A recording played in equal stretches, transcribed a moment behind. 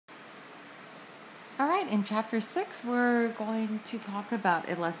All right, in chapter 6, we're going to talk about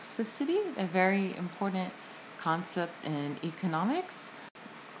elasticity, a very important concept in economics.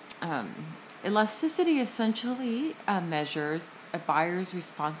 Elasticity essentially measures a buyer's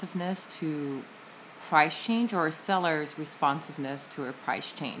responsiveness to price change or a seller's responsiveness to a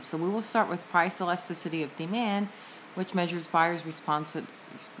price change. So we will start with price elasticity of demand, which measures buyer's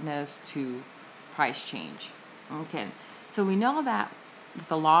responsiveness to price change. Okay, so we know that with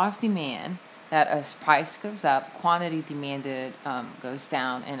the law of demand, that as price goes up, quantity demanded goes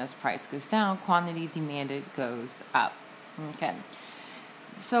down, and as price goes down, quantity demanded goes up. Okay.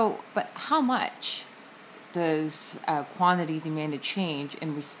 So, but how much does quantity demanded change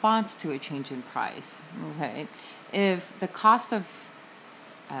in response to a change in price? Okay. If the cost of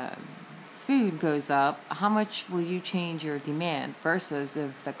food goes up, how much will you change your demand versus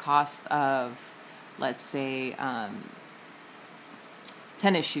if the cost of, let's say,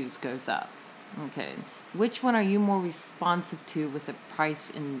 tennis shoes goes up? Okay, which one are you more responsive to with the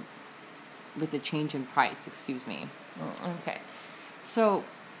change in price? Excuse me. Okay, so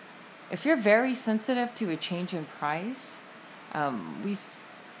if you're very sensitive to a change in price, we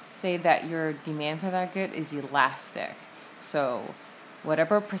say that your demand for that good is elastic. So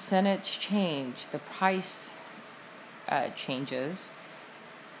whatever percentage change the price changes,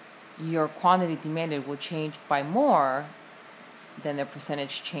 your quantity demanded will change by more than the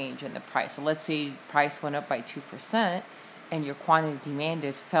percentage change in the price. So let's say price went up by 2% and your quantity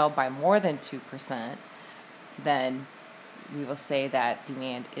demanded fell by more than 2%, then we will say that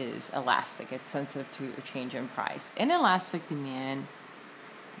demand is elastic. It's sensitive to a change in price. Inelastic demand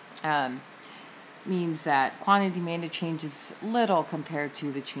means that quantity demanded changes little compared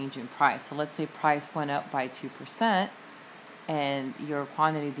to the change in price. So let's say price went up by 2% and your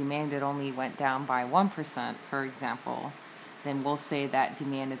quantity demanded only went down by 1%, for example, then we'll say that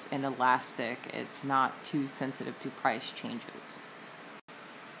demand is inelastic. It's not too sensitive to price changes.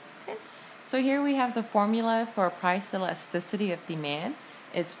 Okay. So here we have the formula for price elasticity of demand.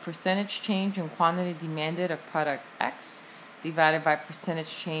 It's percentage change in quantity demanded of product X divided by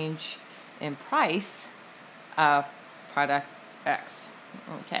percentage change in price of product X.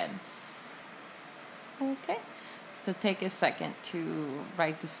 Okay. Okay. So take a second to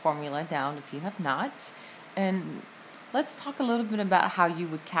write this formula down if you have not. And let's talk a little bit about how you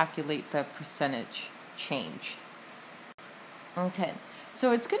would calculate the percentage change. Okay,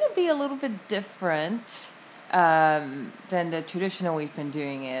 so it's going to be a little bit different than the traditional we've been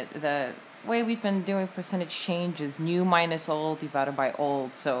doing it. The way we've been doing percentage change is new minus old divided by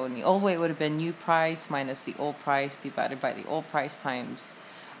old. So in the old way, it would have been new price minus the old price divided by the old price times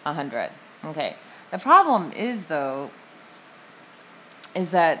 100. Okay, the problem is, though,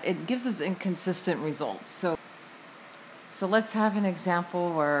 is that it gives us inconsistent results. So let's have an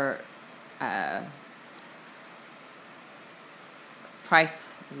example where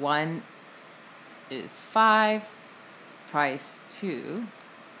price 1 is 5, price 2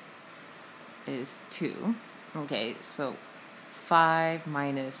 is 2. Okay, so 5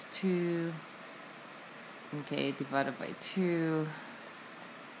 minus 2, okay, divided by 2.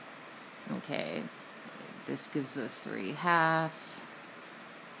 Okay, this gives us 3 halves,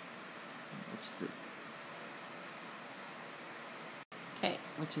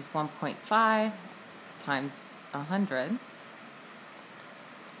 which is 1.5 times 100.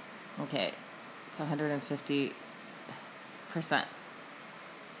 Okay, it's 150%.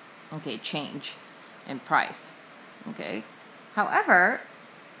 Okay, change in price. Okay, however,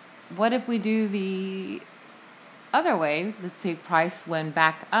 what if we do the other way? Let's say price went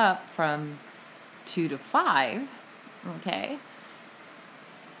back up from 2 to 5. Okay.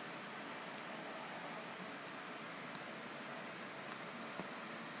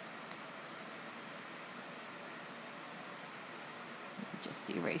 Just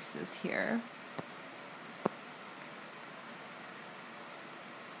erase this here.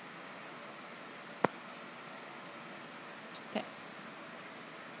 Okay.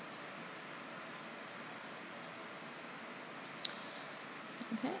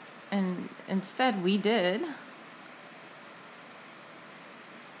 Okay, and instead we did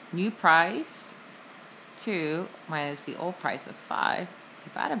new price 2 minus the old price of 5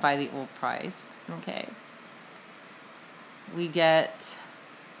 divided by the old price. Okay. We get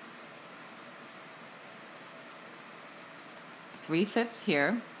 3/5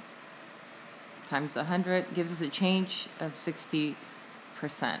 here times 100 gives us a change of 60%.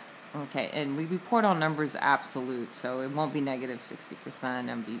 Okay, and we report all numbers absolute, so it won't be negative 60%,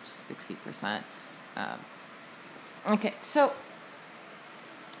 it'll be just 60%. Okay, so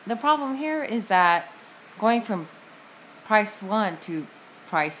the problem here is that going from price 1 to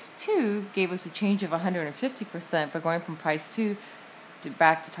price 2 gave us a change of 150%, but going from price 2 to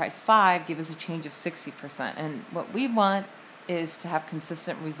back to price 5 gave us a change of 60%. And what we want is to have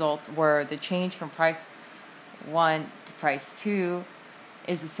consistent results where the change from price 1 to price 2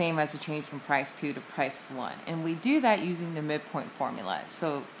 is the same as the change from price 2 to price 1. And we do that using the midpoint formula.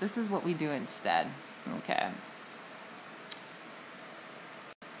 So this is what we do instead. Okay.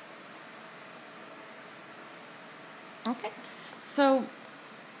 Okay. So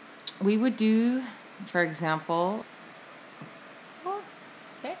we would do, for example,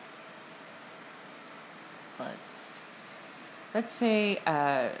 okay. Let's say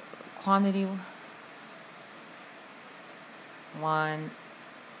quantity 1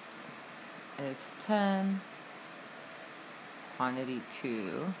 is 10, quantity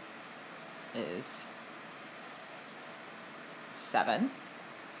 2 is 7.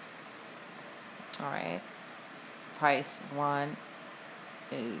 All right. Price 1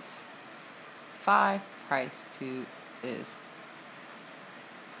 is 5, price 2 is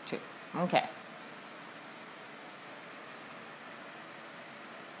 2. Okay.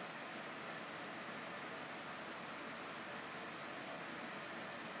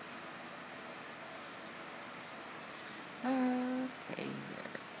 Okay,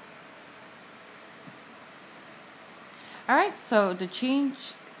 here. All right, so the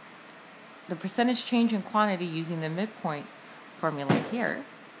percentage change in quantity using the midpoint formula here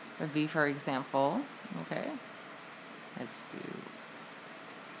would be, for example, okay, let's do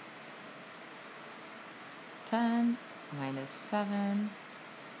 10 minus 7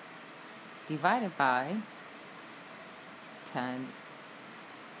 divided by 10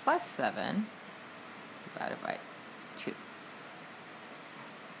 plus 7 divided by 2.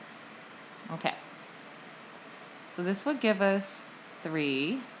 Okay. So this would give us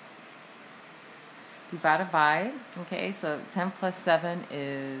 3 divided by, okay, so 10 plus 7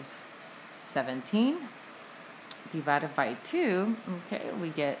 is 17. Divided by 2, okay, we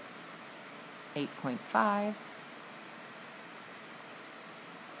get 8.5.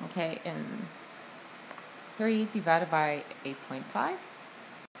 Okay, and 3 divided by 8.5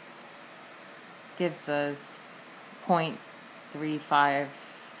 gives us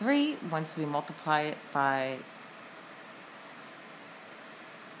 0.353 once we multiply it by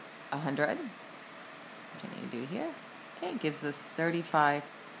 100, which I need to do here. Okay, it gives us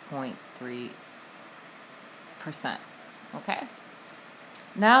 35.3%. Okay.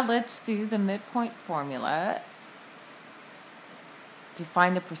 Now let's do the midpoint formula to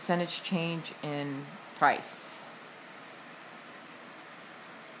find the percentage change in price.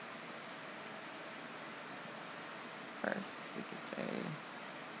 First, we could say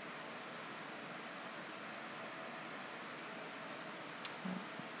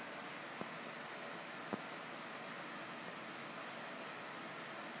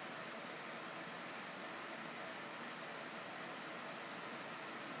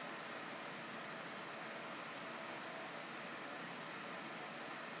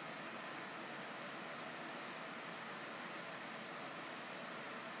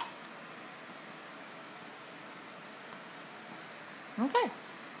okay,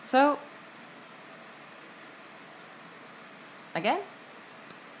 so again,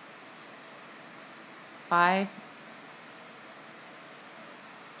 5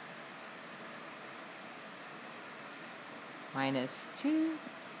 minus 2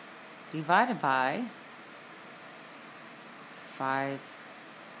 divided by 5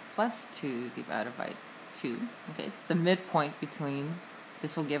 plus 2 divided by 2. Okay, it's the midpoint between,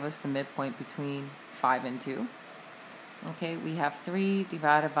 this will give us the midpoint between 5 and 2. Okay, we have 3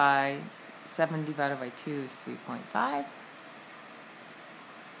 divided by 7 divided by 2 is 3.5.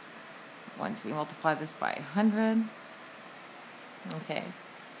 Once we multiply this by 100, okay,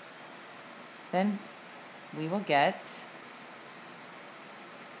 then we will get,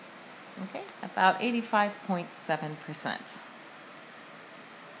 okay, about 85.7%.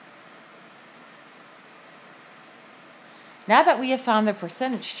 Now that we have found the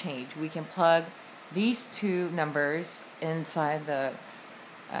percentage change, we can plug these two numbers inside the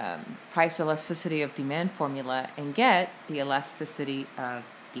price elasticity of demand formula and get the elasticity of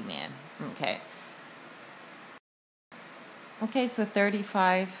demand. Okay. Okay, so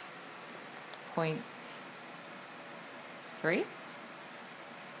 35.3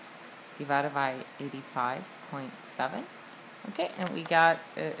 divided by 85.7. Okay, and we got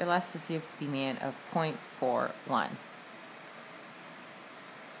elasticity of demand of 0.41.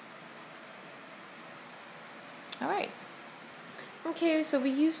 All right. Okay, so we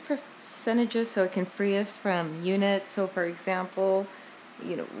use percentages so it can free us from units. So for example,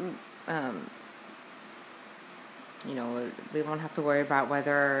 We won't have to worry about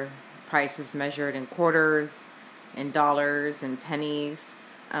whether price is measured in quarters, in dollars, and pennies.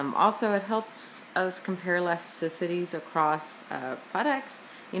 Also, it helps us compare elasticities across products.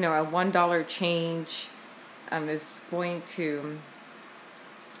 A $1 change is going to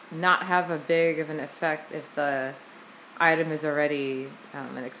not have a big of an effect if the item is already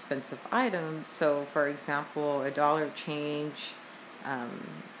an expensive item. So, for example, a dollar change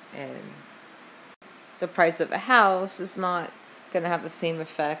in the price of a house is not going to have the same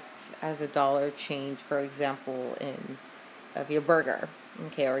effect as a dollar change, for example, in of your burger,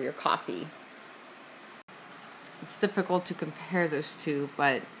 okay, or your coffee. It's difficult to compare those two,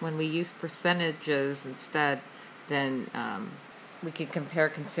 but when we use percentages instead, then we can compare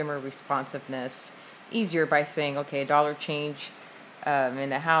consumer responsiveness easier by saying, okay, a dollar change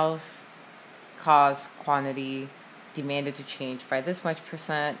in a house caused quantity demanded to change by this much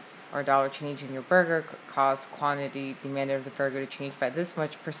percent, or a dollar change in your burger caused quantity demanded of the burger to change by this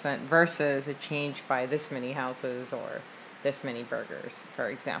much percent versus a change by this many houses or this many burgers, for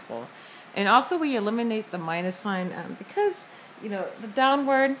example. And also we eliminate the minus sign because, the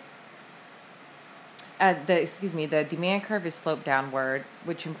downward, the demand curve is sloped downward,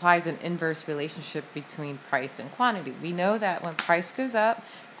 which implies an inverse relationship between price and quantity. We know that when price goes up,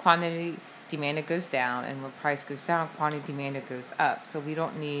 quantity demanded goes down, and when price goes down, quantity demanded goes up. So we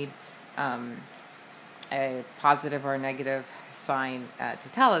don't need a positive or a negative sign to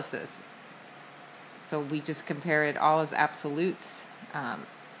tell us this. So we just compare it all as absolutes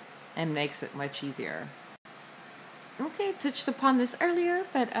and makes it much easier. Okay, touched upon this earlier,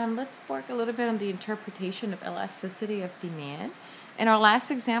 but let's work a little bit on the interpretation of elasticity of demand. In our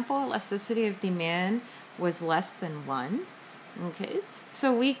last example, elasticity of demand was less than 1. Okay,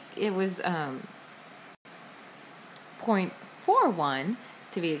 so it was 0.41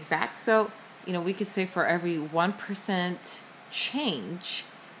 to be exact. So, we could say for every 1% change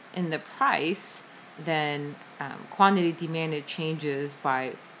in the price, then quantity demanded changes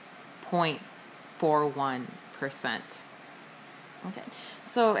by 0.41%. Okay,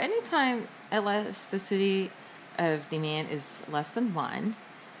 so anytime elasticity of demand is less than 1,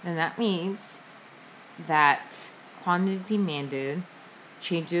 then that means that quantity demanded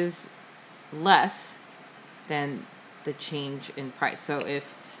changes less than the change in price. So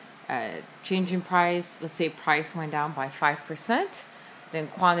if change in price, let's say price went down by 5%, then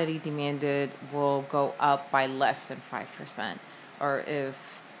quantity demanded will go up by less than 5%. Or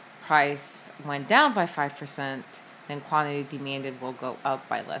if price went down by 5%, then quantity demanded will go up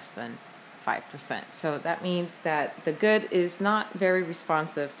by less than 5%. So that means that the good is not very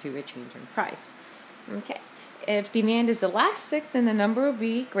responsive to a change in price. Okay. If demand is elastic, then the number will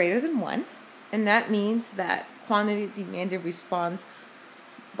be greater than 1. And that means that quantity demanded responds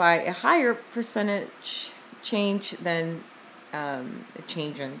by a higher percentage change than a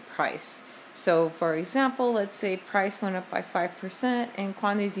change in price. So, for example, let's say price went up by 5% and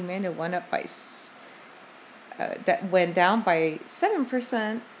quantity demanded went up by that went down by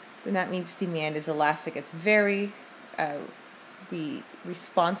 7%. Then that means demand is elastic. It's very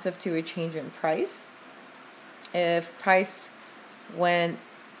responsive to a change in price. If price went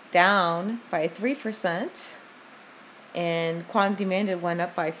down by 3% and quantity demanded went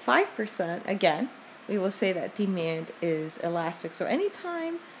up by 5%, again, we will say that demand is elastic. So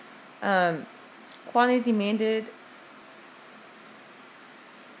anytime quantity demanded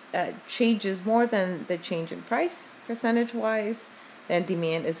changes more than the change in price percentage-wise, then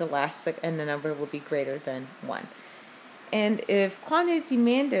demand is elastic and the number will be greater than 1. And if quantity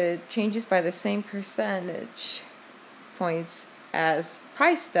demanded changes by the same percentage points as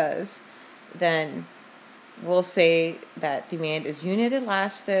price does, then we'll say that demand is unit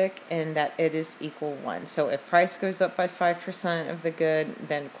elastic and that it is equal 1. So if price goes up by 5% of the good,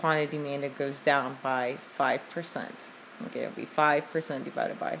 then quantity demanded goes down by 5%. Okay, it'll be 5%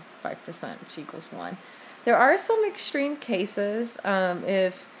 divided by 5%, which equals 1. There are some extreme cases.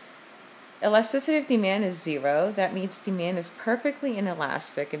 If elasticity of demand is 0, that means demand is perfectly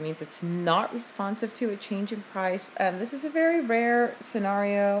inelastic. It means it's not responsive to a change in price. This is a very rare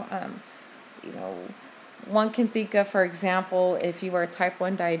scenario. One can think of, for example, if you are type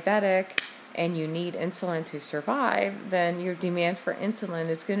 1 diabetic and you need insulin to survive, then your demand for insulin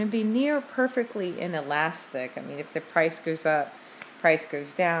is going to be near perfectly inelastic. I mean, if the price goes up, price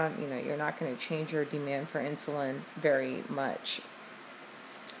goes down, you're not going to change your demand for insulin very much.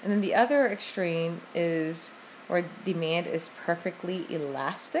 And then the other extreme is where demand is perfectly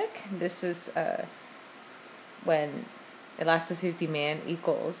elastic. This is when elasticity of demand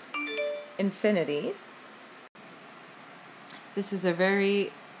equals infinity. This is a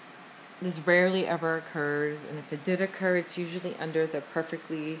very This rarely ever occurs, and if it did occur, it's usually under the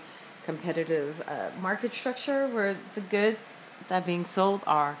perfectly competitive market structure where the goods that are being sold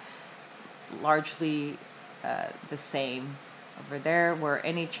are largely the same. Over there, where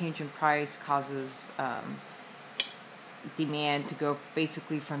any change in price causes demand to go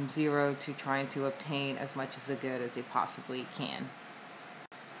basically from zero to trying to obtain as much as the good as they possibly can.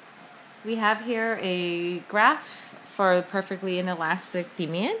 We have here a graph for perfectly inelastic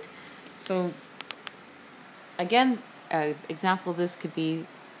demand. So again, an example of this could be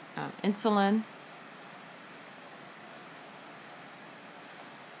insulin.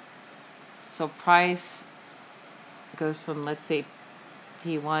 So price goes from, let's say,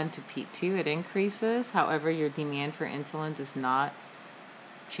 P1 to P2, it increases. However, your demand for insulin does not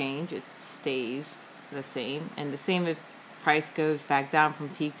change. It stays the same. And the same if price goes back down from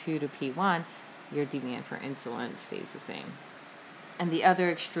P2 to P1, your demand for insulin stays the same. And the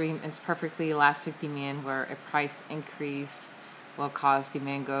other extreme is perfectly elastic demand, where a price increase will cause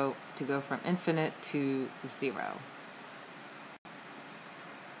demand to go from infinite to zero.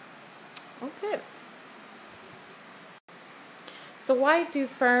 Okay. So why do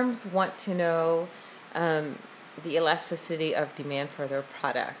firms want to know the elasticity of demand for their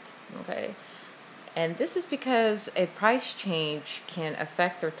product? Okay. And this is because a price change can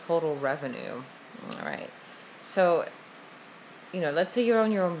affect their total revenue. All right. So, let's say you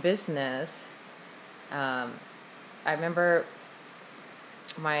own your own business. I remember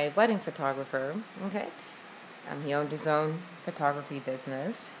my wedding photographer, okay? He owned his own photography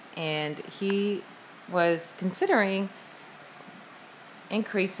business, and he was considering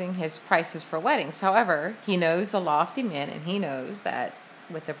increasing his prices for weddings. However, he knows the law of demand, and he knows that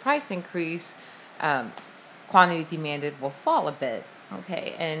with the price increase, quantity demanded will fall a bit.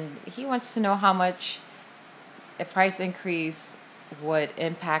 Okay, and he wants to know how much a price increase would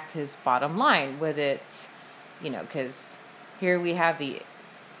impact his bottom line. Would it, because here we have the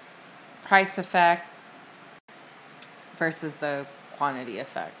price effect versus the quantity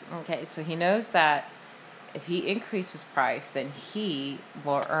effect. Okay, so he knows that if he increases price, then he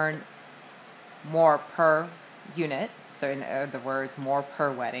will earn more per unit. So in other words, more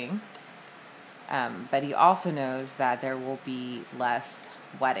per wedding. But he also knows that there will be less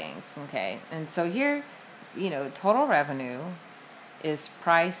weddings. Okay, and so here, total revenue is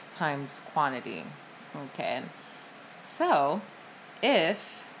price times quantity. Okay, so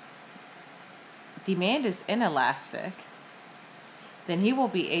if demand is inelastic, then he will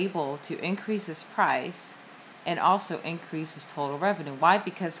be able to increase his price and also increase his total revenue. Why?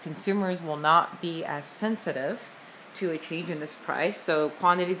 Because consumers will not be as sensitive to a change in this price. So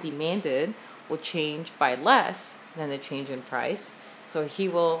quantity demanded will change by less than the change in price. So he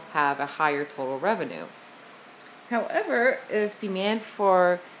will have a higher total revenue. However, if demand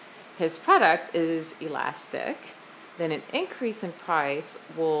for his product is elastic, then an increase in price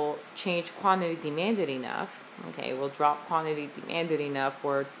will change quantity demanded enough. Okay, will drop quantity demanded enough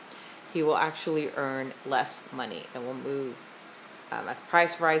where he will actually earn less money and will move. As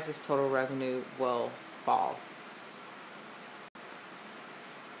price rises, total revenue will fall.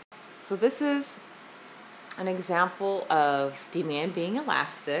 So this is an example of demand being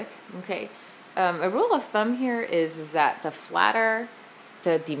elastic. Okay, a rule of thumb here is that the flatter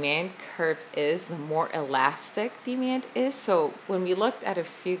the demand curve is, the more elastic demand is. So when we looked at a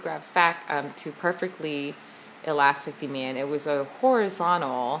few graphs back to perfectly elastic demand, it was a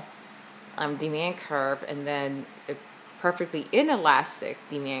horizontal demand curve, and then a perfectly inelastic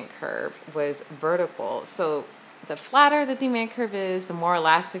demand curve was vertical. So the flatter the demand curve is, the more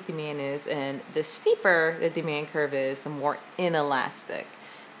elastic demand is, and the steeper the demand curve is, the more inelastic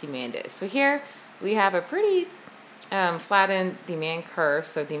demand is. So here we have a pretty flattened demand curve,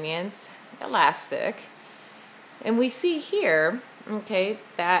 so demand's elastic. And we see here, okay,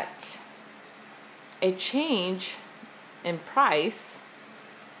 that a change in price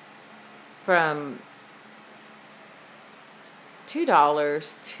from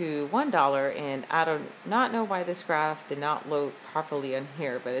 $2 to $1, and I do not know why this graph did not load properly on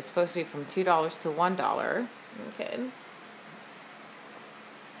here, but it's supposed to be from $2 to $1, okay,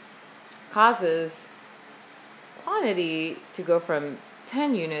 causes quantity to go from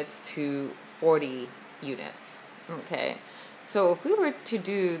 10 units to 40 units. Okay, so if we were to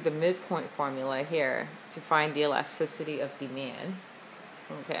do the midpoint formula here to find the elasticity of demand,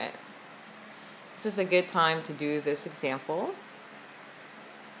 okay, this is a good time to do this example.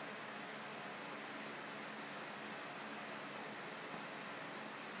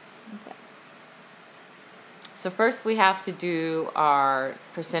 Okay. So first we have to do our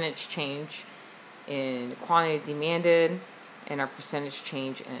percentage change in quantity demanded and our percentage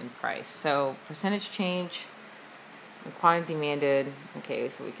change in price. So percentage change in quantity demanded, okay,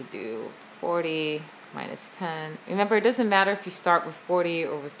 so we could do 40 minus 10. Remember, it doesn't matter if you start with 40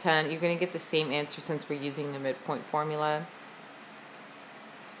 or with 10, you're going to get the same answer since we're using the midpoint formula.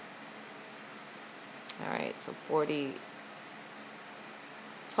 All right, so 40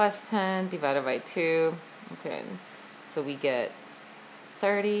 plus 10 divided by 2. Okay, so we get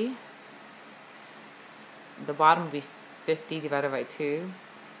 30. The bottom would be 50 divided by 2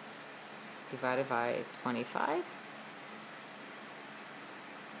 divided by 25.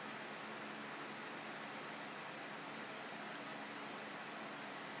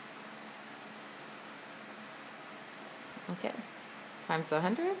 Okay, times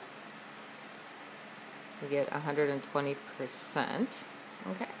 100. We get 120%.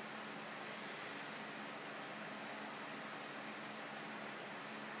 Okay.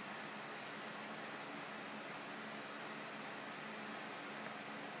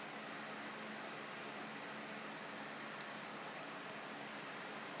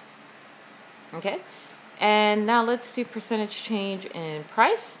 Okay, and now let's do percentage change in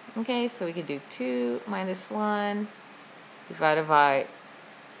price. Okay, so we could do 2 minus 1 divided by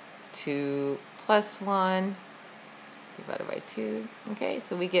 2 plus 1 divided by 2. Okay,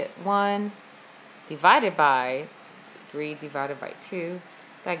 so we get 1 divided by 3 divided by 2.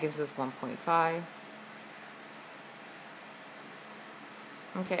 That gives us 1.5.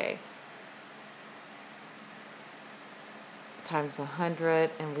 Okay. Times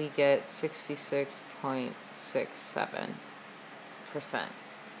 100, and we get 66.67%.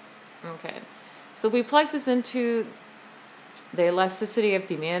 Okay, so we plug this into the elasticity of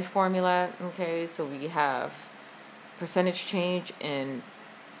demand formula. Okay, so we have percentage change in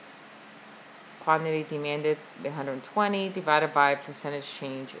quantity demanded, 120, divided by percentage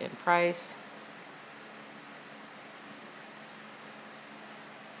change in price.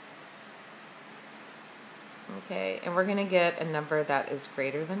 Okay, and we're going to get a number that is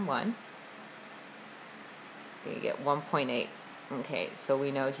greater than 1. We get 1.8. Okay, so we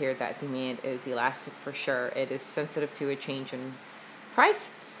know here that demand is elastic for sure. It is sensitive to a change in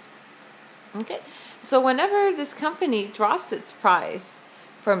price. Okay, so whenever this company drops its price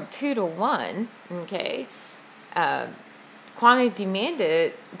from 2 to 1, okay, quantity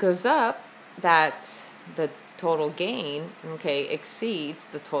demanded goes up, that the total gain, okay, exceeds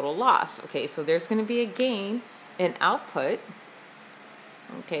the total loss. Okay, so there's going to be a gain in output.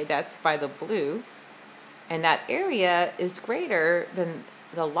 Okay, that's by the blue. And that area is greater than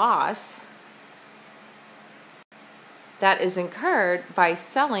the loss that is incurred by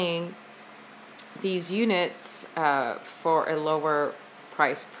selling these units for a lower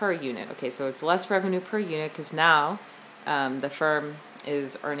price per unit. Okay, so it's less revenue per unit because now the firm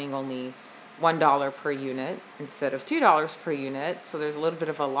is earning only $1 per unit instead of $2 per unit, so there's a little bit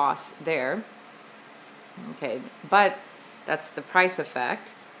of a loss there. Okay, but that's the price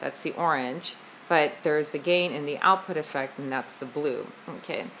effect, that's the orange, but there's the gain in the output effect, and that's the blue.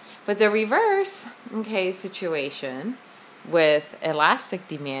 Okay, but the reverse, okay, situation with elastic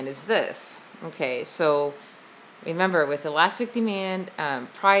demand is this. Okay, so remember, with elastic demand,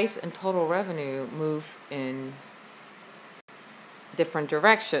 price and total revenue move in different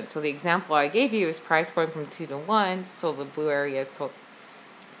directions. So the example I gave you is price going from 2 to 1, so the blue area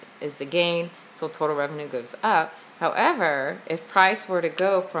is the gain, so total revenue goes up. However, if price were to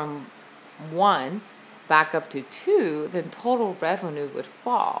go from 1 back up to 2, then total revenue would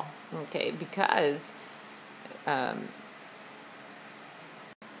fall. Okay, because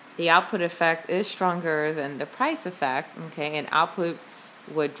the output effect is stronger than the price effect. Okay, and output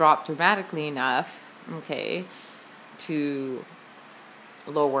would drop dramatically enough, okay, to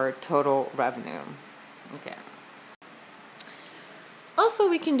lower total revenue. Okay. Also,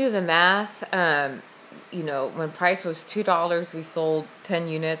 we can do the math. You know, when price was $2, we sold 10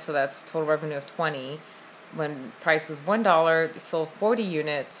 units, so that's total revenue of 20. When price was $1, we sold 40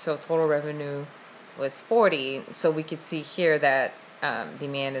 units, so total revenue was 40. So we could see here that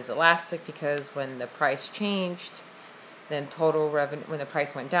demand is elastic, because when the price changed, then total revenue, when the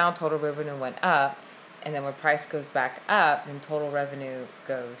price went down, total revenue went up. And then when price goes back up, then total revenue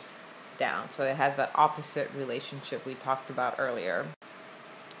goes down. So it has that opposite relationship we talked about earlier.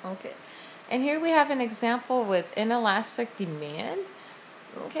 Okay, and here we have an example with inelastic demand.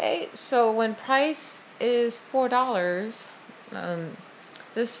 Okay, so when price is $4,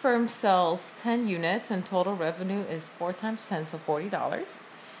 this firm sells 10 units and total revenue is 4 times 10, so $40.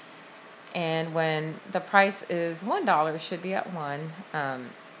 And when the price is $1, should be at 1,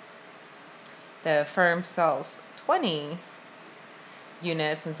 the firm sells 20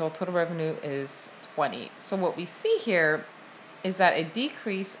 units, and so total revenue is 20. So what we see here is that a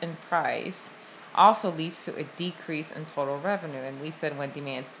decrease in price also leads to a decrease in total revenue. And we said when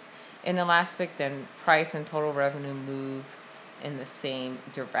demand's inelastic, then price and total revenue move in the same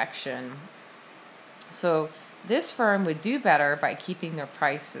direction. So this firm would do better by keeping their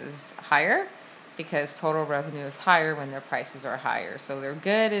prices higher because total revenue is higher when their prices are higher. So their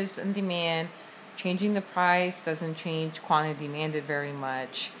good is in demand. Changing the price doesn't change quantity demanded very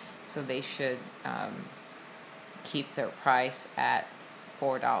much. So they should keep their price at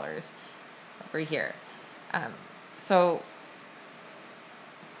 $4 over here. So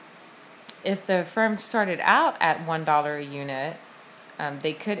if the firm started out at $1 a unit,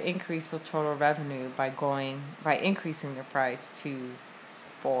 they could increase the total revenue by increasing their price to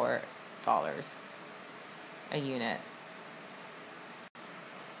 $4 a unit.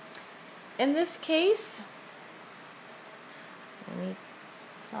 In this case, let me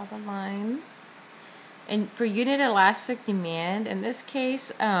draw the line. And for unit elastic demand, in this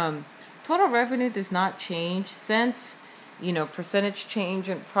case, total revenue does not change since, percentage change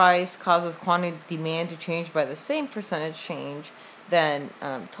in price causes quantity demand to change by the same percentage change, then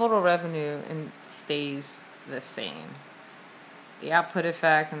total revenue stays the same. The output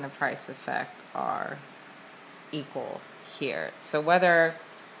effect and the price effect are equal here. So whether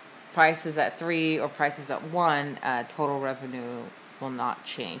price is at 3 or price is at 1, total revenue will not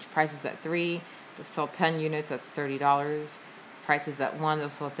change. Price is at 3, they'll sell 10 units, that's $30. Price is at 1, they'll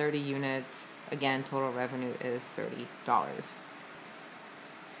sell 30 units. Again, total revenue is $30.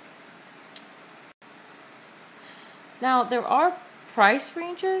 Now, there are price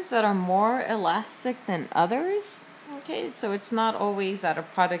ranges that are more elastic than others. Okay, so it's not always that a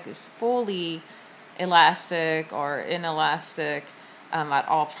product is fully elastic or inelastic at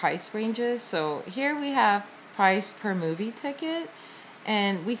all price ranges. So here we have price per movie ticket,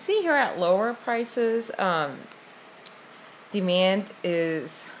 and we see here at lower prices, demand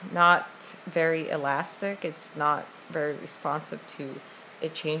is not very elastic. It's not very responsive to a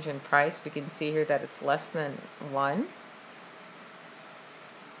change in price. We can see here that it's less than 1.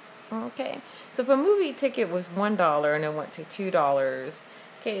 Okay, so if a movie ticket was $1 and it went to $2,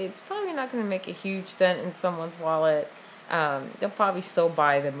 okay, it's probably not going to make a huge dent in someone's wallet. They'll probably still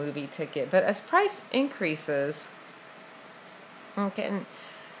buy the movie ticket. But as price increases, okay,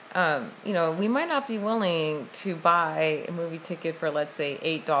 and, we might not be willing to buy a movie ticket for, let's say,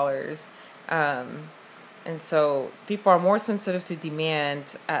 $8. And so people are more sensitive to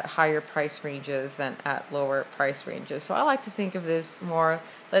demand at higher price ranges than at lower price ranges. So I like to think of this more,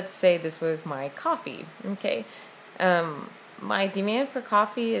 let's say this was my coffee, okay? My demand for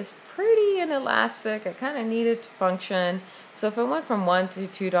coffee is pretty inelastic. I kind of need it to function. So if it went from $1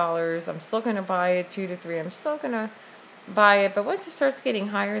 to $2, I'm still going to buy it. 2 to 3, I'm still going to buy it. But once it starts getting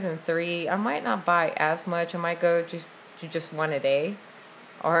higher than 3, I might not buy as much. I might go just 1 a day,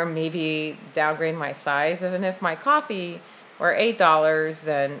 or maybe downgrade my size. And if my coffee were $8,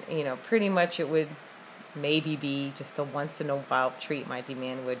 then, pretty much it would maybe be just a once in a while treat. My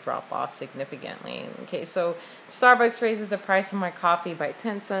demand would drop off significantly. Okay, so Starbucks raises the price of my coffee by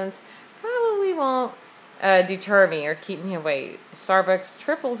 10 cents. Probably won't deter me or keep me away. Starbucks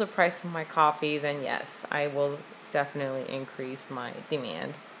triples the price of my coffee, then yes, I will definitely increase my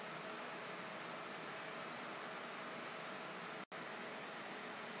demand.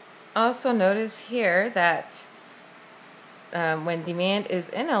 Also notice here that when demand is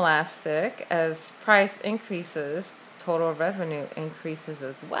inelastic, as price increases, total revenue increases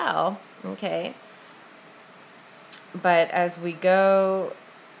as well, okay? But as we go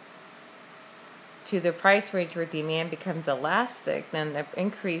to the price range where demand becomes elastic, then the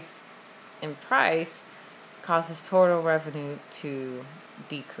increase in price causes total revenue to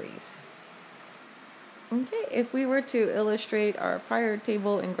decrease. Okay, if we were to illustrate our prior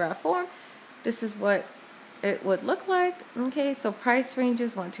table in graph form, this is what it would look like. Okay, so price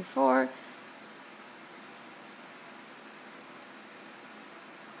ranges 1 to 4.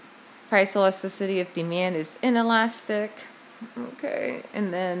 Price elasticity of demand is inelastic. Okay,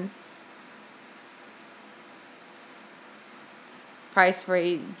 and then price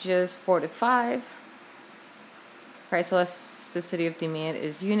ranges 4 to 5. Price elasticity of demand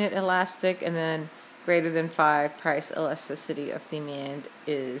is unit elastic, and then greater than 5, price elasticity of demand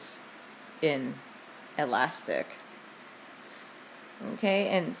is inelastic. Okay,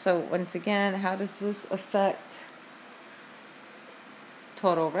 and so once again, how does this affect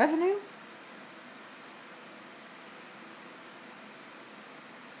total revenue?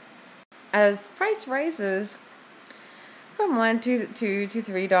 As price rises from $1 to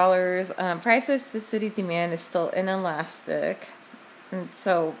 $3, price elasticity demand is still inelastic. And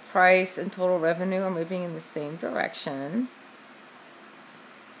so price and total revenue are moving in the same direction.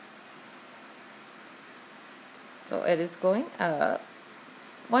 So it is going up.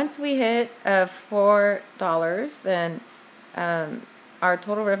 Once we hit $4, then our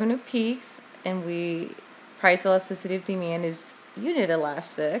total revenue peaks, and price elasticity of demand is unit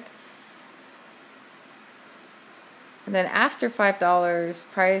elastic. And then after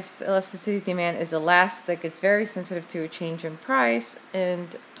 $5, price elasticity of demand is elastic. It's very sensitive to a change in price,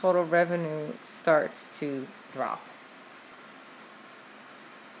 and total revenue starts to drop.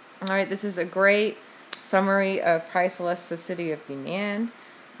 All right, this is a great summary of price elasticity of demand.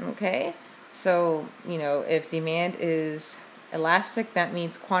 Okay, so, if demand is elastic, that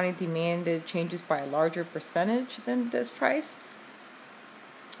means quantity demanded changes by a larger percentage than this price.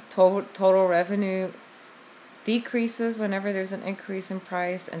 Total revenue decreases whenever there's an increase in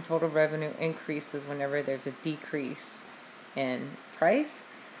price, and total revenue increases whenever there's a decrease in price.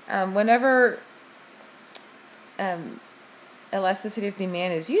 Whenever elasticity of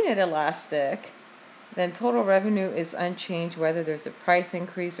demand is unit elastic, then total revenue is unchanged whether there's a price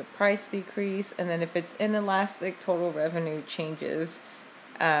increase or price decrease. And then if it's inelastic, total revenue changes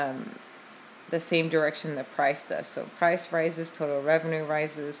the same direction the price does. So price rises, total revenue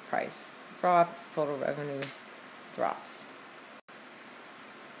rises. Price drops, total revenue drops.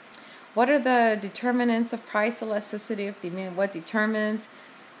 What are the determinants of price elasticity of demand? What determines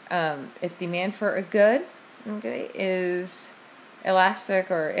if demand for a good, is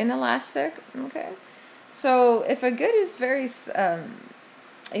elastic or inelastic? So if a good is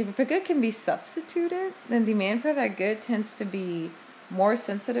if a good can be substituted, then demand for that good tends to be more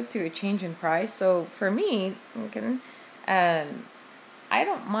sensitive to a change in price. So for me, I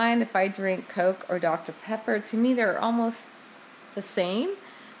don't mind if I drink Coke or Dr. Pepper. To me, they're almost the same.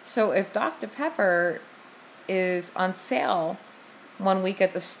 So if Dr. Pepper is on sale one week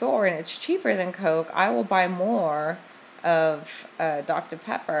at the store and it's cheaper than Coke, I will buy more of Dr.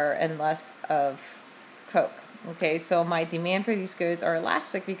 Pepper and less of Coke. Okay, so my demand for these goods are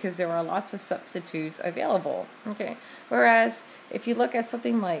elastic because there are lots of substitutes available. Okay, whereas if you look at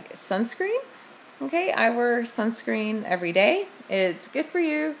something like sunscreen, I wear sunscreen every day. It's good for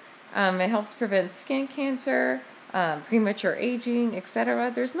you. It helps prevent skin cancer, premature aging, etc.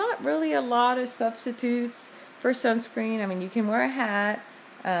 There's not really a lot of substitutes for sunscreen. I mean, you can wear a hat.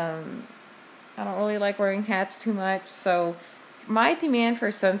 I don't really like wearing hats too much. So my demand for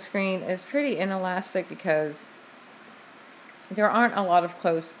sunscreen is pretty inelastic because there aren't a lot of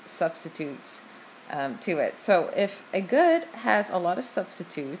close substitutes to it. So if a good has a lot of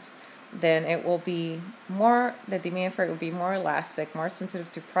substitutes, then it will be the demand for it will be more elastic, more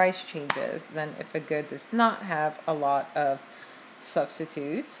sensitive to price changes than if a good does not have a lot of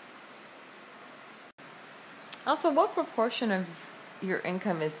substitutes. Also, what proportion of your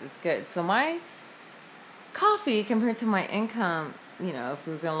income is good? So my coffee compared to my income, if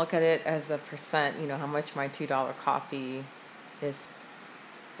we were going to look at it as a percent, how much my $2 coffee is,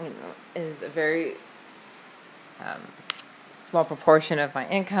 is a very small proportion of my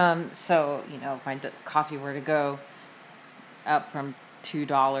income. So, if my coffee were to go up from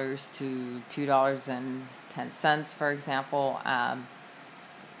 $2 to $2.10, for example,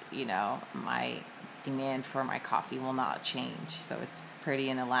 my demand for my coffee will not change. So it's pretty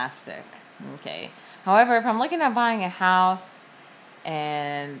inelastic. Okay. However, if I'm looking at buying a house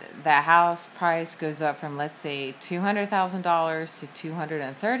and the house price goes up from, let's say, $200,000 to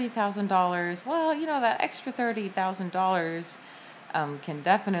 $230,000, well, that extra $30,000 can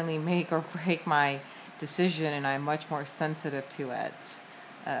definitely make or break my decision, and I'm much more sensitive to it.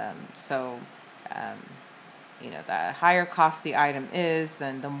 The higher cost the item is,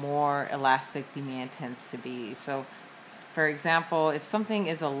 then the more elastic demand tends to be. So, for example, if something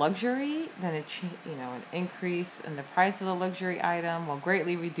is a luxury, then an increase in the price of the luxury item will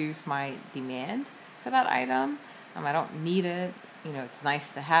greatly reduce my demand for that item. I don't need it. It's nice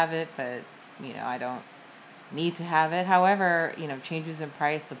to have it, but I don't need to have it. However, changes in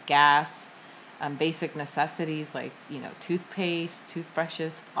price of gas, basic necessities like toothpaste,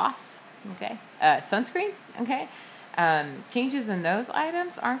 toothbrushes, floss, sunscreen, changes in those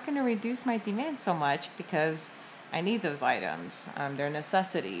items aren't going to reduce my demand so much because I need those items. They're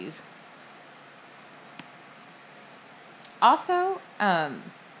necessities. Also,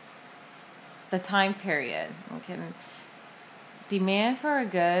 the time period. Demand for a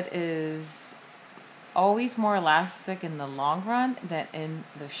good is always more elastic in the long run than in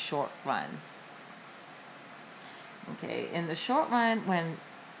the short run. In the short run, when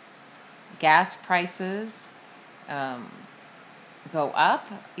gas prices go up,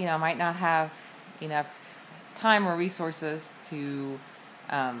 I might not have enough time or resources to,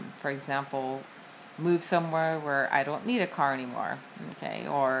 for example, move somewhere where I don't need a car anymore,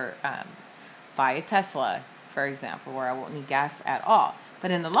 or buy a Tesla. for example, where I won't need gas at all.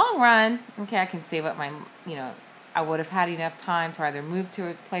 But in the long run, okay, I can save up my, I would have had enough time to either move to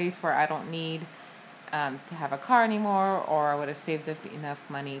a place where I don't need to have a car anymore, or I would have saved up enough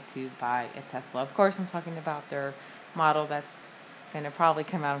money to buy a Tesla. Of course, I'm talking about their model that's going to probably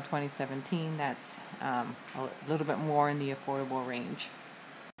come out in 2017. That's a little bit more in the affordable range.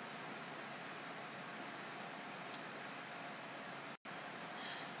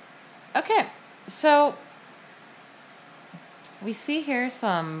 Okay, so we see here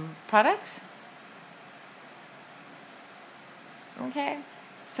some products. Okay,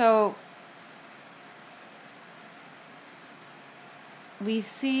 so we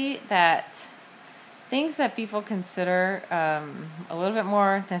see that things that people consider a little bit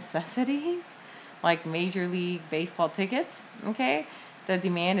more necessities, like Major League Baseball tickets, okay? The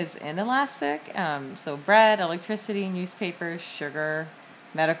demand is inelastic. So bread, electricity, newspapers, sugar,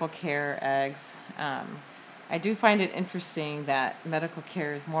 medical care, eggs. I do find it interesting that medical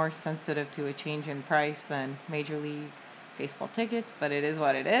care is more sensitive to a change in price than Major League Baseball tickets, but it is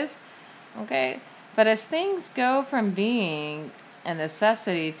what it is, okay? But as things go from being a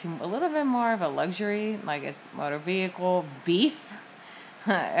necessity to a little bit more of a luxury, like a motor vehicle, beef,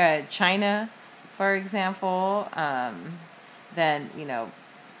 China, for example, then,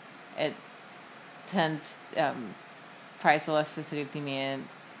 it tends, price elasticity of demand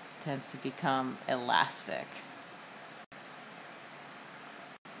tends to become elastic.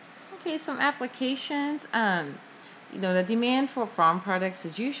 Okay, some applications. The demand for farm products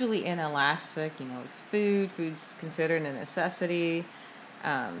is usually inelastic. It's food's considered a necessity.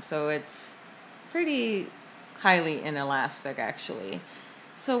 So it's pretty highly inelastic, actually.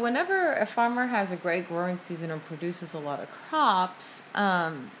 So whenever a farmer has a great growing season and produces a lot of crops,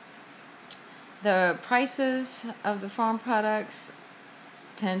 the prices of the farm products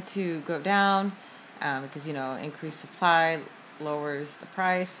tend to go down because, increased supply lowers the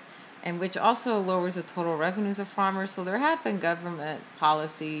price, and which also lowers the total revenues of farmers. So there have been government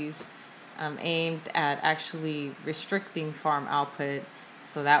policies aimed at actually restricting farm output,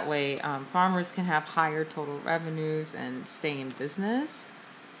 so that way farmers can have higher total revenues and stay in business.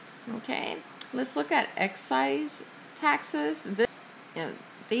 Okay, let's look at excise taxes.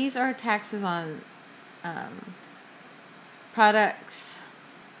 These are taxes on products,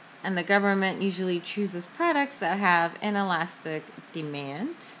 and the government usually chooses products that have inelastic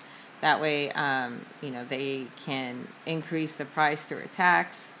demand. That way, they can increase the price through a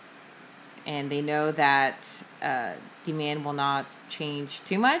tax, and they know that demand will not change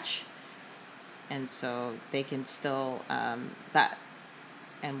too much, and so they can still that.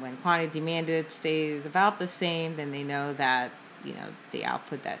 And when quantity demanded stays about the same, then they know that the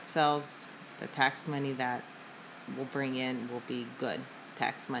output that sells, the tax money that will bring in will be good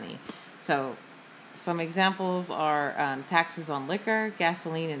tax money. So some examples are taxes on liquor,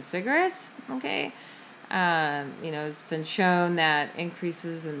 gasoline, and cigarettes. Okay, it's been shown that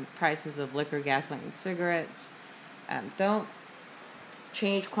increases in prices of liquor, gasoline, and cigarettes don't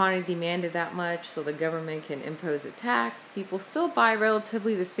change quantity demanded that much, so the government can impose a tax. People still buy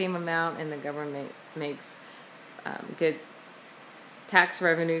relatively the same amount, and the government makes good tax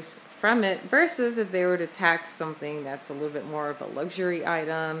revenues from it, versus if they were to tax something that's a little bit more of a luxury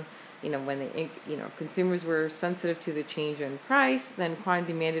item. When they, consumers were sensitive to the change in price, then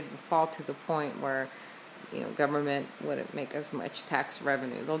quantity demanded would fall to the point where, government wouldn't make as much tax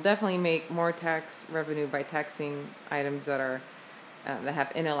revenue. They'll definitely make more tax revenue by taxing items that are that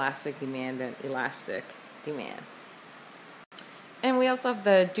have inelastic demand than elastic demand. And we also have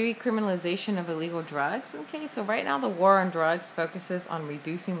the decriminalization of illegal drugs. Okay, so right now the war on drugs focuses on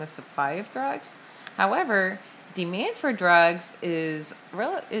reducing the supply of drugs. However, demand for drugs is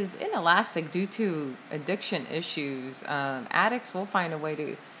inelastic due to addiction issues. Addicts will find a way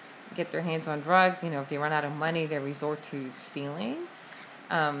to get their hands on drugs. If they run out of money, they resort to stealing.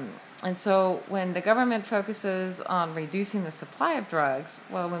 And so when the government focuses on reducing the supply of drugs,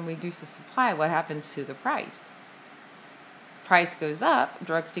 well, when we reduce the supply, what happens to the price? Price goes up,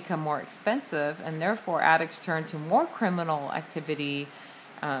 drugs become more expensive, and therefore addicts turn to more criminal activity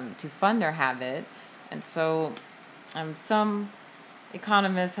to fund their habit. And so some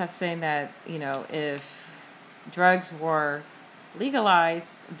economists have said that, if drugs were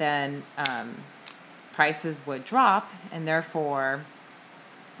legalized, then prices would drop, and therefore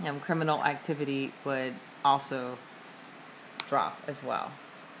criminal activity would also drop as well.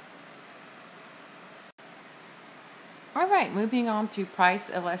 All right, moving on to price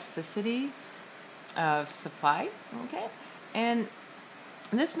elasticity of supply. Okay, and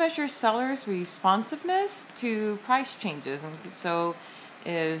this measures sellers' responsiveness to price changes. And so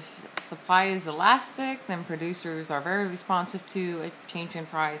If supply is elastic, then producers are very responsive to a change in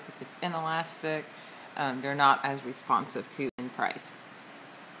price. If it's inelastic, they're not as responsive to in price.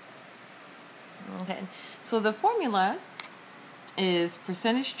 Okay, so the formula is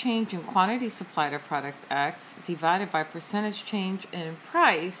percentage change in quantity supplied of product X divided by percentage change in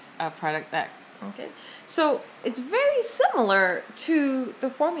price of product X. Okay, so it's very similar to the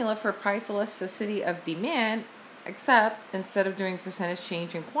formula for price elasticity of demand, except instead of doing percentage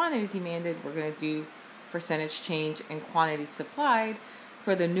change in quantity demanded, we're going to do percentage change in quantity supplied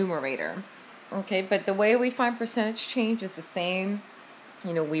for the numerator. Okay, but the way we find percentage change is the same.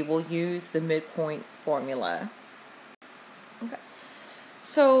 We will use the midpoint formula. Okay.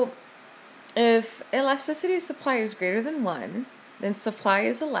 So if elasticity of supply is greater than 1, then supply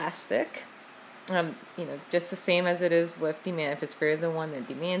is elastic. Just the same as it is with demand. If it's greater than 1, then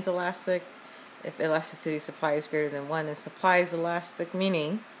demand's elastic. If elasticity of supply is greater than 1, then supply is elastic,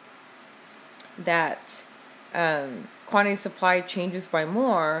 meaning that quantity supply changes by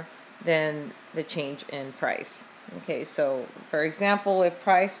more than the change in price. Okay, so for example, if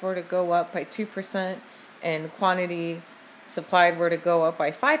price were to go up by 2% and quantity supplied were to go up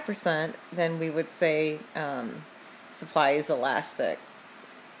by 5%, then we would say supply is elastic.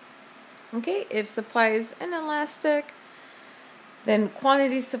 Okay, if supply is inelastic, then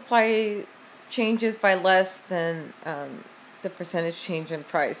quantity supply changes by less than the percentage change in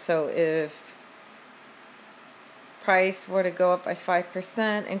price. So if price were to go up by 5%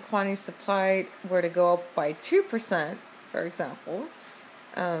 and quantity supplied were to go up by 2%, for example,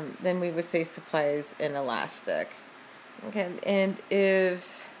 then we would say supply is inelastic. Okay, and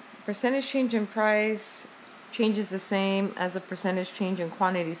if percentage change in price changes the same as a percentage change in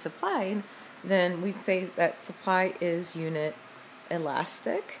quantity supplied, then we'd say that supply is unit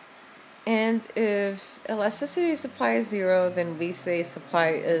elastic. And if elasticity of supply is 0, then we say supply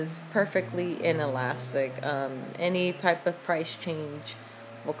is perfectly inelastic. Any type of price change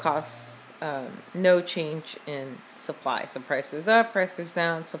will cause no change in supply. So price goes up, price goes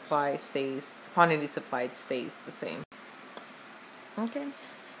down, supply stays, quantity supplied stays the same. Okay.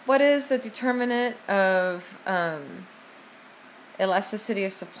 What is the determinant of elasticity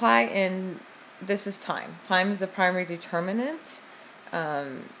of supply? And this is time. Time is the primary determinant.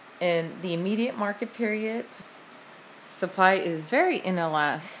 In the immediate market period, supply is very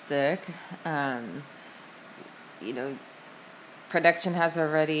inelastic. Production has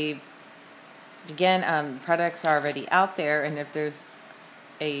already begun. Products are already out there, and if there's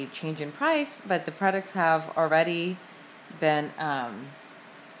a change in price, but the products have already been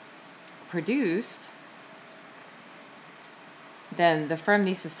produced, then the firm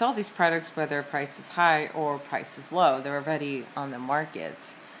needs to sell these products whether price is high or price is low. They're already on the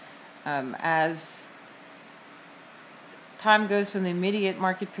market. As time goes from the immediate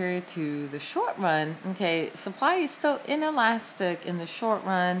market period to the short run, okay, supply is still inelastic in the short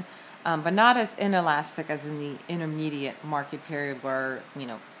run, but not as inelastic as in the intermediate market period where,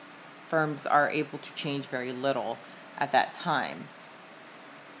 firms are able to change very little at that time.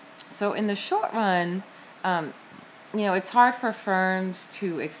 So in the short run, it's hard for firms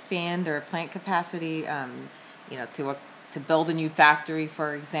to expand their plant capacity, to build a new factory,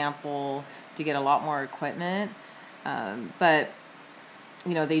 for example, to get a lot more equipment. But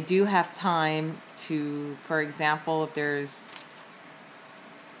they do have time to, for example, if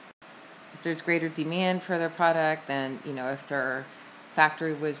there's greater demand for their product, then, if their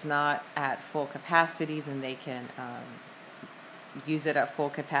factory was not at full capacity, then they can use it at full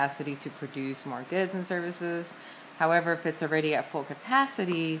capacity to produce more goods and services. However, if it's already at full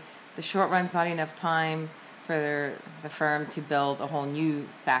capacity, the short run's not enough time for the firm to build a whole new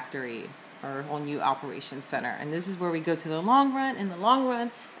factory or a whole new operation center. And this is where we go to the long run. In the long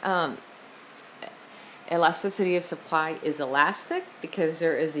run, elasticity of supply is elastic because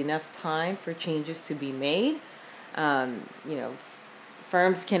there is enough time for changes to be made.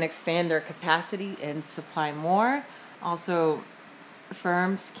 Firms can expand their capacity and supply more. Also,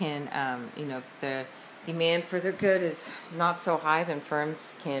 firms can, if the demand for their good is not so high, then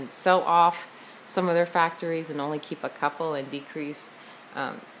firms can sell off some of their factories and only keep a couple and decrease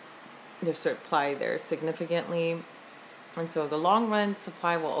their supply there significantly. And so the long run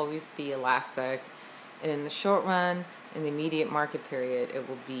supply will always be elastic, and in the short run, in the immediate market period, it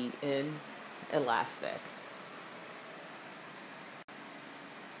will be inelastic.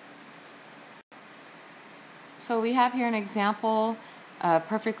 So we have here an example,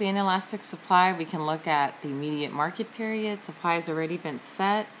 perfectly inelastic supply. We can look at the immediate market period. Supply has already been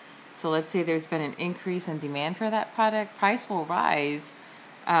set. So let's say there's been an increase in demand for that product. Price will rise,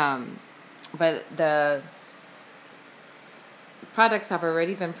 but the products have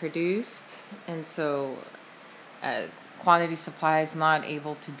already been produced, and so quantity supply is not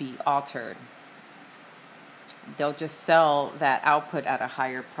able to be altered. They'll just sell that output at a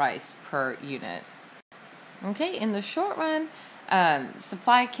higher price per unit. Okay, in the short run,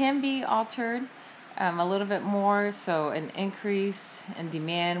 supply can be altered a little bit more, so an increase in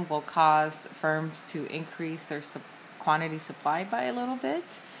demand will cause firms to increase their quantity supply by a little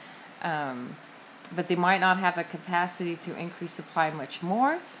bit, but they might not have a capacity to increase supply much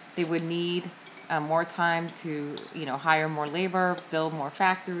more. They would need more time to, hire more labor, build more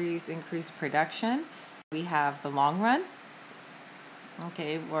factories, increase production. We have the long run,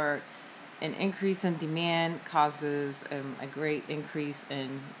 okay, where an increase in demand causes a great increase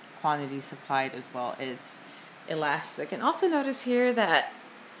in quantity supplied as well. It's elastic. And also notice here that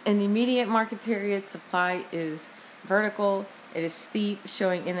in the immediate market period, supply is vertical. It is steep,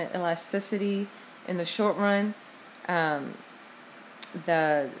 showing inelasticity. In the short run,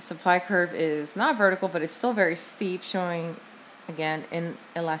 the supply curve is not vertical, but it's still very steep, showing, again,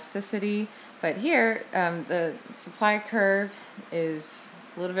 inelasticity. But here, the supply curve is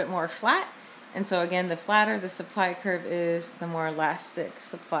a little bit more flat. And so again, the flatter the supply curve is, the more elastic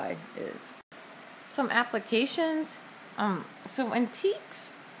supply is. Some applications. So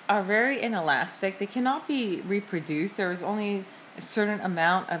antiques are very inelastic. They cannot be reproduced. There is only a certain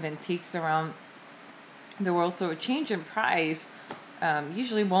amount of antiques around the world. So a change in price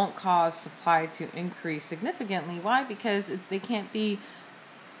usually won't cause supply to increase significantly. Why? Because they can't be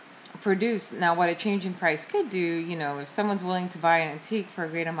produced. Now, what a change in price could do, if someone's willing to buy an antique for a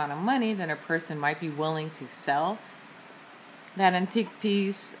great amount of money, then a person might be willing to sell that antique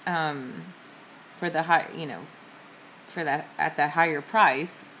piece for the high, for that at that higher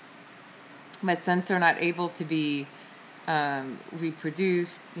price. But since they're not able to be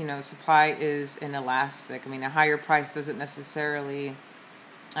reproduced, supply is inelastic. I mean, a higher price doesn't necessarily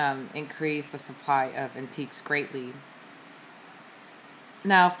increase the supply of antiques greatly.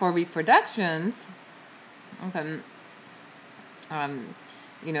 Now, for reproductions, okay,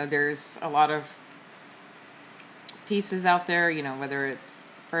 there's a lot of pieces out there, whether it's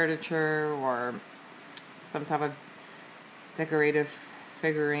furniture or some type of decorative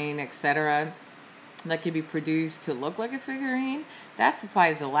figurine, etc., that can be produced to look like a figurine. That supply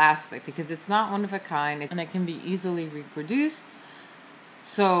is elastic because it's not one of a kind and it can be easily reproduced.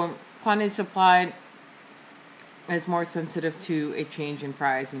 So quantity supply is more sensitive to a change in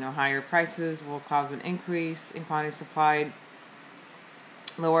price. Higher prices will cause an increase in quantity supplied.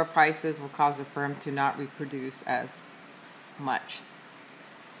 Lower prices will cause a firm to not reproduce as much.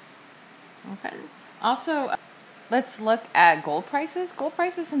 Okay. Also, let's look at gold prices. Gold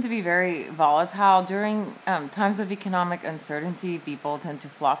prices tend to be very volatile. During times of economic uncertainty, people tend to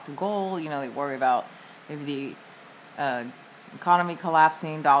flock to gold. They worry about maybe the economy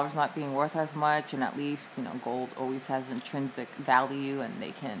collapsing, dollars not being worth as much, and at least, gold always has intrinsic value and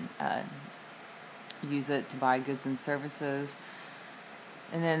they can use it to buy goods and services.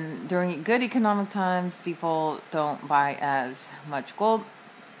 And then during good economic times, people don't buy as much gold.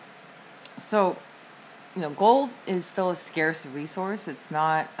 So, gold is still a scarce resource. It's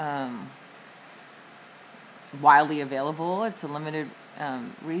not widely available. It's a limited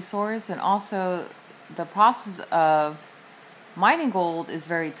resource. And also, the process of mining gold is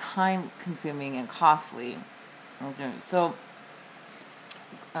very time consuming and costly. Okay, so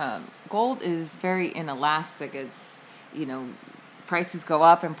gold is very inelastic. It's, prices go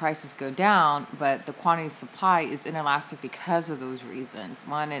up and prices go down, but the quantity supply is inelastic because of those reasons.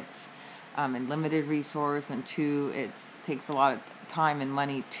 One, it's a limited resource, and two, it takes a lot of time and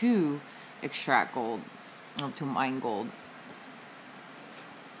money to extract gold, to mine gold.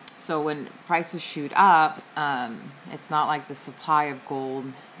 So when prices shoot up, it's not like the supply of gold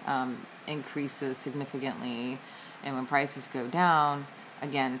increases significantly, and when prices go down,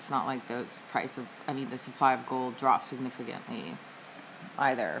 again, it's not like the supply of gold drops significantly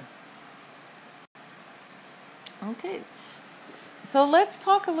either. Okay, so let's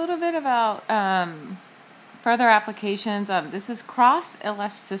talk a little bit about further applications. This is cross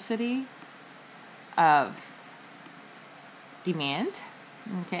elasticity of demand.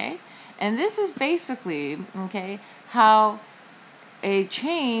 Okay, and this is basically, how a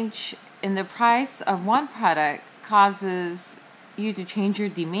change in the price of one product causes you to change your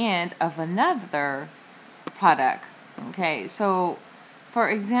demand of another product. Okay, so for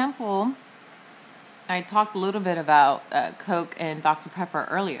example, I talked a little bit about Coke and Dr. Pepper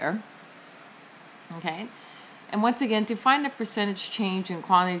earlier. Okay, and once again, to find the percentage change in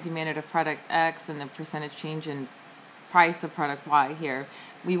quantity demanded of product X and the percentage change in price of product Y here,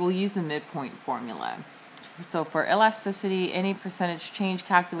 we will use the midpoint formula. So for elasticity, any percentage change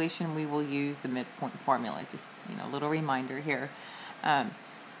calculation, we will use the midpoint formula. Just, a little reminder here.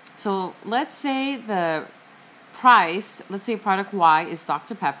 So let's say the price, let's say product Y is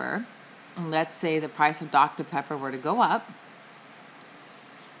Dr. Pepper, and let's say the price of Dr. Pepper were to go up,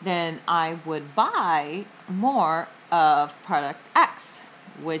 then I would buy more of product X,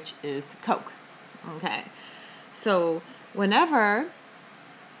 which is Coke. Okay, so whenever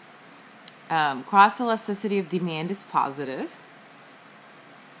cross elasticity of demand is positive,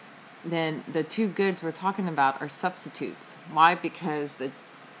 then the two goods we're talking about are substitutes. Why? Because the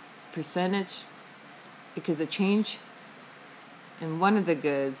change in one of the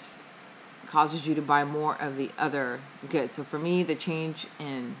goods causes you to buy more of the other goods. So for me, the change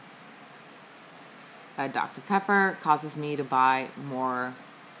in Dr. Pepper causes me to buy more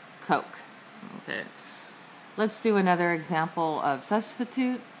Coke. Okay. Let's do another example of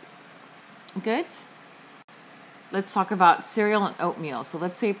substitute goods. Let's talk about cereal and oatmeal. So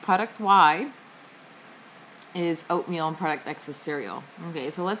let's say product Y is oatmeal and product X is cereal.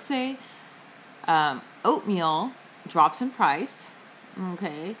 Okay, so let's say oatmeal drops in price.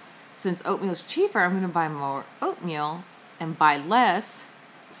 Okay, since oatmeal is cheaper, I'm going to buy more oatmeal and buy less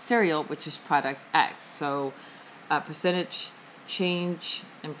cereal, which is product X. So percentage change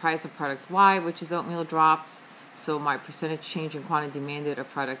in price of product Y, which is oatmeal, drops. So my percentage change in quantity demanded of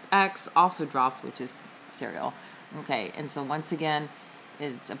product X also drops, which is cereal. Okay, and so once again,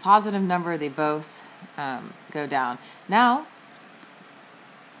 it's a positive number. They both go down. Now,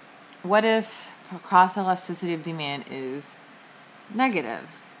 what if cross elasticity of demand is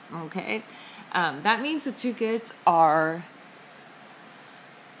negative? Okay, that means the two goods are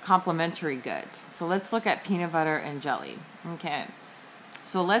complementary goods. So let's look at peanut butter and jelly. Okay,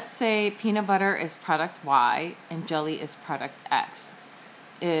 so let's say peanut butter is product Y and jelly is product X.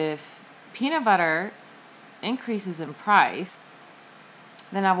 If peanut butter increases in price,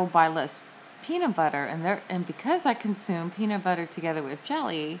 then I will buy less peanut butter, and because I consume peanut butter together with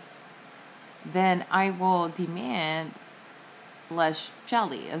jelly, then I will demand less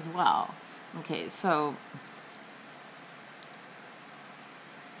jelly as well. Okay, so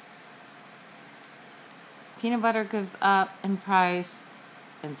peanut butter goes up in price,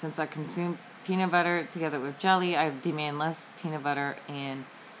 and since I consume peanut butter together with jelly, I demand less peanut butter and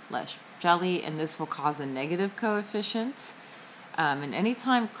less jelly, and this will cause a negative coefficient. And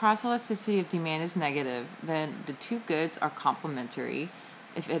anytime cross elasticity of demand is negative, then the two goods are complementary.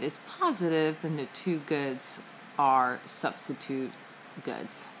 If it is positive, then the two goods are substitute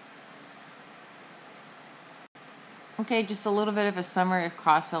goods. Okay, just a little bit of a summary of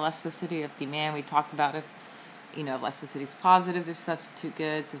cross elasticity of demand. We talked about it. Elasticity is positive, they're substitute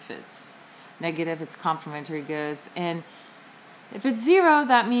goods. If it's negative, it's complementary goods. And if it's zero,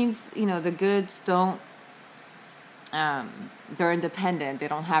 that means, the goods don't, they're independent. They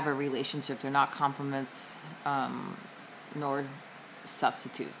don't have a relationship. They're not complements nor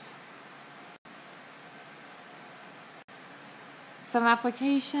substitutes. Some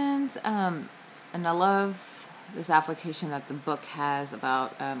applications, and I love this application that the book has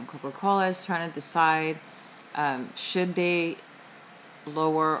about Coca-Cola is trying to decide should they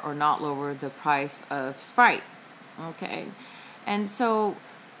lower or not lower the price of Sprite. Okay, and so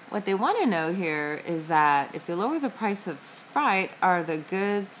what they want to know here is that if they lower the price of Sprite, are the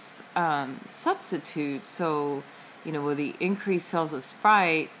goods substitutes? So, will the increased sales of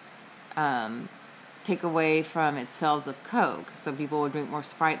Sprite take away from its sales of Coke? So people will drink more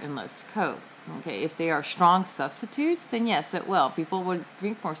Sprite and less Coke. Okay, if they are strong substitutes, then yes, it will. People will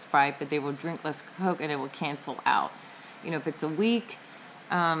drink more Sprite, but they will drink less Coke, and it will cancel out. If it's a weak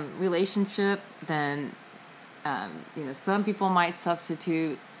relationship, then some people might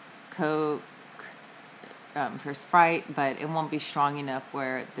substitute Coke for Sprite, but it won't be strong enough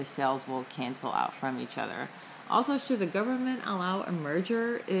where the sales will cancel out from each other. Also, should the government allow a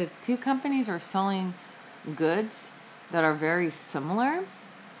merger if two companies are selling goods that are very similar?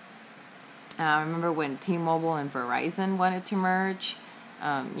 I remember when T-Mobile and Verizon wanted to merge,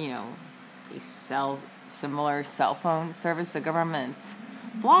 they sell similar cell phone service. The government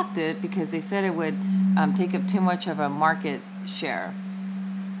blocked it because they said it would take up too much of a market share.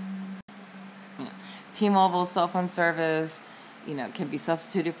 T-Mobile cell phone service, can be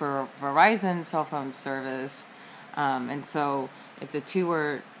substituted for Verizon cell phone service. And so if the two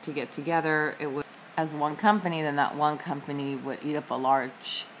were to get together, it would, as one company, then that one company would eat up a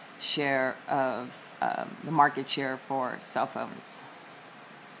large share of the market share for cell phones.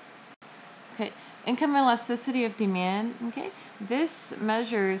 Okay, income elasticity of demand. Okay, this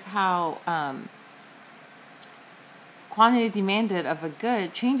measures how quantity demanded of a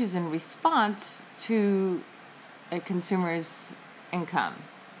good changes in response to a consumer's income.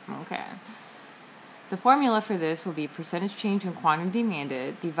 Okay. The formula for this will be percentage change in quantity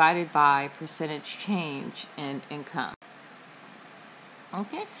demanded divided by percentage change in income.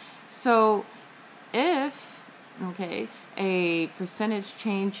 Okay, so if, a percentage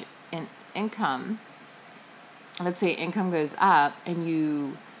change in income, let's say income goes up and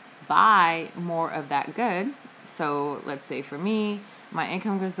you buy more of that good. So let's say for me, my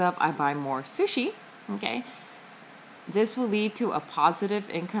income goes up, I buy more sushi. Okay. This will lead to a positive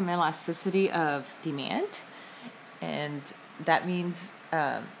income elasticity of demand. And that means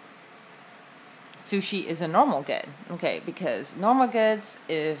sushi is a normal good. Okay. Because normal goods,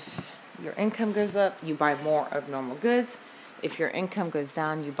 if your income goes up, you buy more of normal goods. If your income goes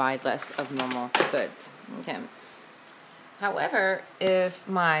down, you buy less of normal goods. Okay. However, if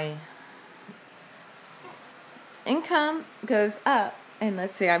my income goes up, and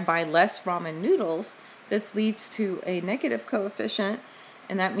let's say I buy less ramen noodles, this leads to a negative coefficient,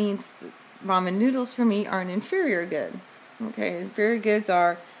 and that means ramen noodles for me are an inferior good. Okay, inferior goods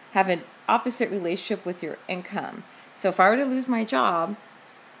have an opposite relationship with your income. So if I were to lose my job,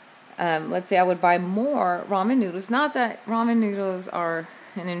 let's say I would buy more ramen noodles. Not that ramen noodles are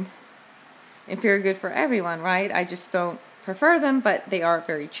an inferior good for everyone, right? I just don't prefer them, but they are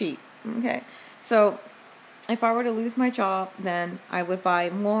very cheap. Okay, so if I were to lose my job, then I would buy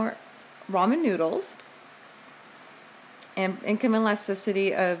more ramen noodles, and income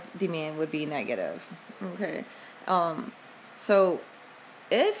elasticity of demand would be negative. Okay, so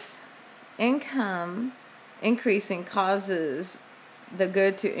if income increasing causes the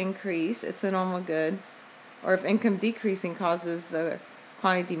good to increase, it's a normal good, or if income decreasing causes the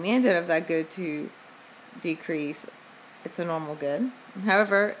quantity demanded of that good to decrease, it's a normal good.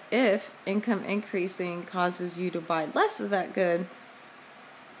 However, if income increasing causes you to buy less of that good,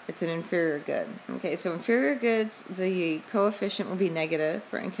 it's an inferior good. Okay, so inferior goods, the coefficient will be negative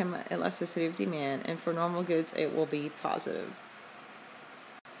for income elasticity of demand, and for normal goods, it will be positive.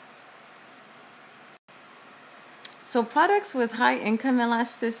 So products with high income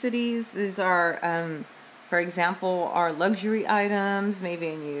elasticities, these are, for example, are luxury items, maybe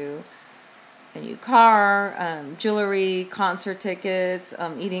a new car, jewelry, concert tickets,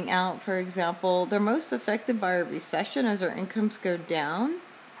 eating out, for example. They're most affected by a recession as our incomes go down.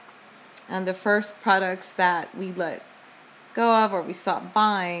 And the first products that we let go of or we stop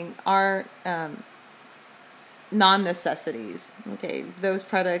buying are non-necessities. Okay, those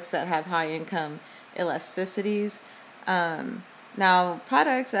products that have high income elasticities. Now,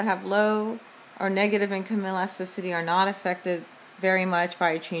 products that have low or negative income elasticity are not affected very much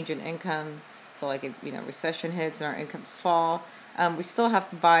by a change in income. So like if recession hits and our incomes fall, we still have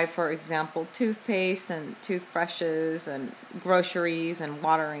to buy, for example, toothpaste and toothbrushes and groceries and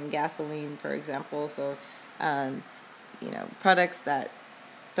water and gasoline, for example. So, products that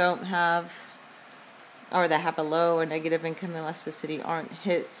don't have or that have a low or negative income elasticity aren't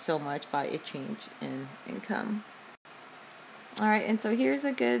hit so much by a change in income. All right, and so here's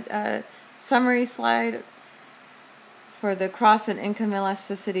a good summary slide for the cross and income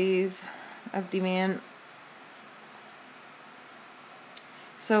elasticities of demand.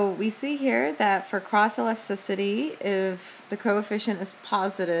 So we see here that for cross elasticity, if the coefficient is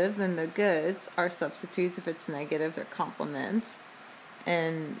positive, then the goods are substitutes. If it's negative, they're complements.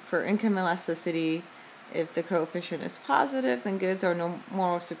 And for income elasticity, if the coefficient is positive, then goods are no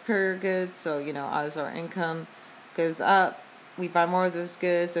more superior goods. So, as our income goes up, we buy more of those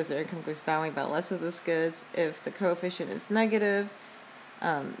goods. As our income goes down, we buy less of those goods. If the coefficient is negative,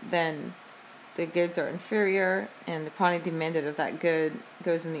 then the goods are inferior, and the quantity demanded of that good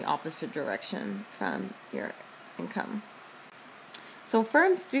goes in the opposite direction from your income. So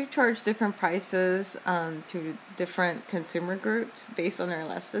firms do charge different prices to different consumer groups based on their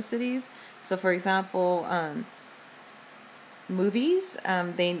elasticities. So for example, movies,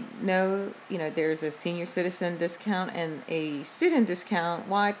 they know, there's a senior citizen discount and a student discount.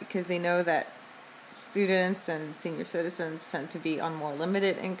 Why? Because they know that students and senior citizens tend to be on more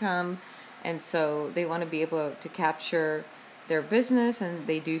limited income, and so they want to be able to capture their business, and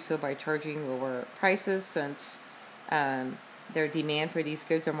they do so by charging lower prices since their demand for these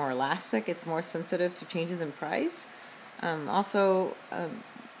goods are more elastic. It's more sensitive to changes in price. Also,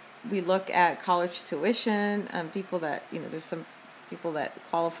 we look at college tuition. People that, there's some people that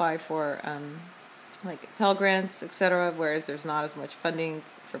qualify for like Pell Grants, etc., whereas there's not as much funding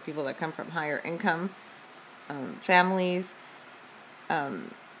for people that come from higher income families.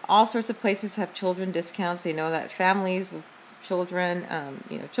 All sorts of places have children discounts. They know that families with children,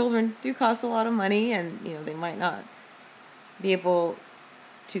 children do cost a lot of money, and they might not be able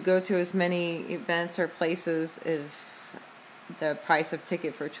to go to as many events or places if the price of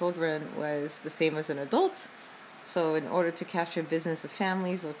ticket for children was the same as an adult. So in order to capture business of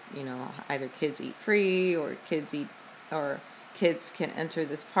families, either kids eat free or kids can enter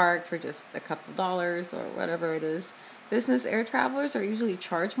this park for just a couple dollars or whatever it is. Business air travelers are usually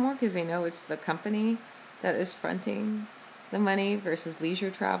charged more because they know it's the company that is fronting the money versus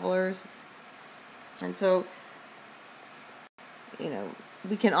leisure travelers. And so,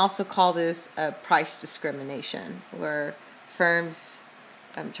 we can also call this a price discrimination, where firms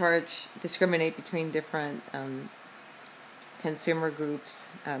discriminate between different consumer groups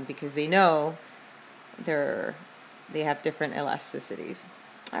because they know they have different elasticities.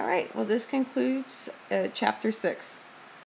 All right, well, this concludes chapter 6.